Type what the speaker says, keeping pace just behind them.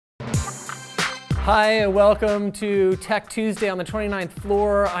Hi, welcome to Tech Tuesday on the 29th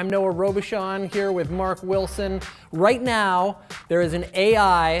floor. I'm Noah Robuchon here with Mark Wilson. Right now, there is an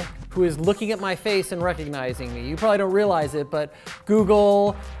AI who is looking at my face and recognizing me. You probably don't realize it, but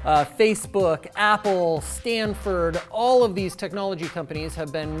Google, Facebook, Apple, Stanford, all of these technology companies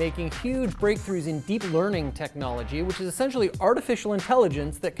have been making huge breakthroughs in deep learning technology, which is essentially artificial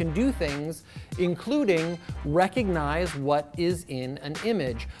intelligence that can do things, including recognize what is in an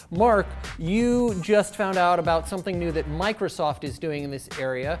image. Mark, you just found out about something new that Microsoft is doing in this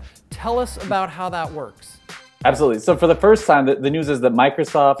area. Tell us about how that works. Absolutely. So for the first time, the news is that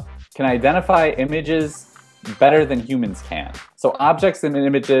Microsoft can identify images better than humans can. So objects in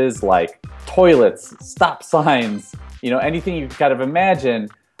images like toilets, stop signs, anything you can kind of imagine,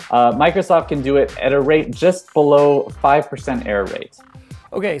 Microsoft can do it at a rate just below 5% error rate.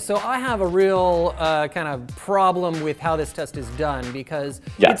 Okay, so I have a real kind of problem with how this test is done, because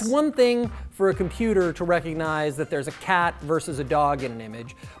It's one thing for a computer to recognize that there's a cat versus a dog in an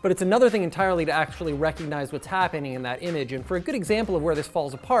image, but it's another thing entirely to actually recognize what's happening in that image. And for a good example of where this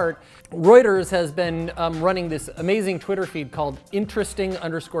falls apart, Reuters has been running this amazing Twitter feed called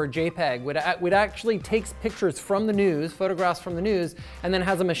interesting_JPEG, which actually takes pictures from the news, photographs from the news, and then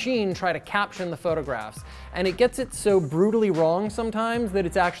has a machine try to caption the photographs. And it gets it so brutally wrong sometimes that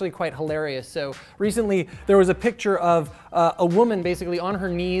it's actually quite hilarious. So recently there was a picture of a woman basically on her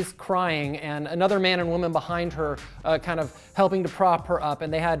knees crying, and another man and woman behind her kind of helping to prop her up,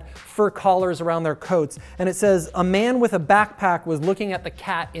 and they had fur collars around their coats. And it says, "A man with a backpack was looking at the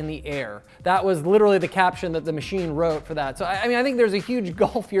cat in the air." That was literally the caption that the machine wrote for that. So I mean, I think there's a huge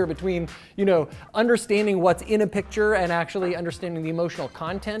gulf here between, understanding what's in a picture and actually understanding the emotional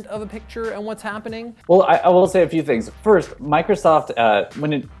content of a picture and what's happening. Well, I will say a few things. First, Microsoft,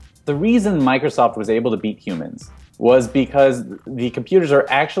 the reason Microsoft was able to beat humans was because the computers are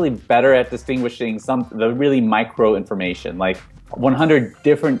actually better at distinguishing the really micro information, like 100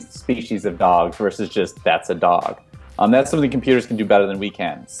 different species of dogs versus just that's a dog. That's something computers can do better than we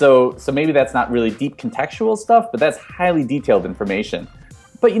can. So maybe that's not really deep contextual stuff, but that's highly detailed information.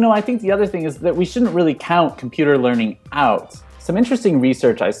 But I think the other thing is that we shouldn't really count computer learning out. Some interesting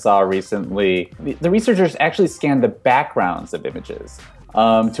research I saw recently, the researchers actually scanned the backgrounds of images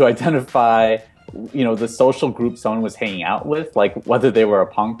to identify the social group someone was hanging out with, like whether they were a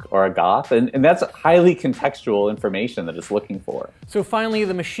punk or a goth. And that's highly contextual information that it's looking for. So finally,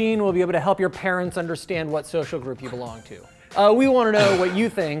 the machine will be able to help your parents understand what social group you belong to. We want to know what you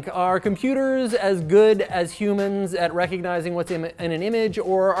think. Are computers as good as humans at recognizing what's in an image,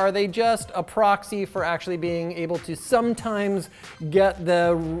 or are they just a proxy for actually being able to sometimes get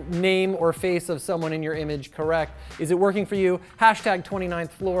the name or face of someone in your image correct? Is it working for you?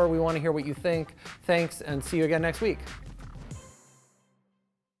 #29th floor. We want to hear what you think. Thanks, and see you again next week.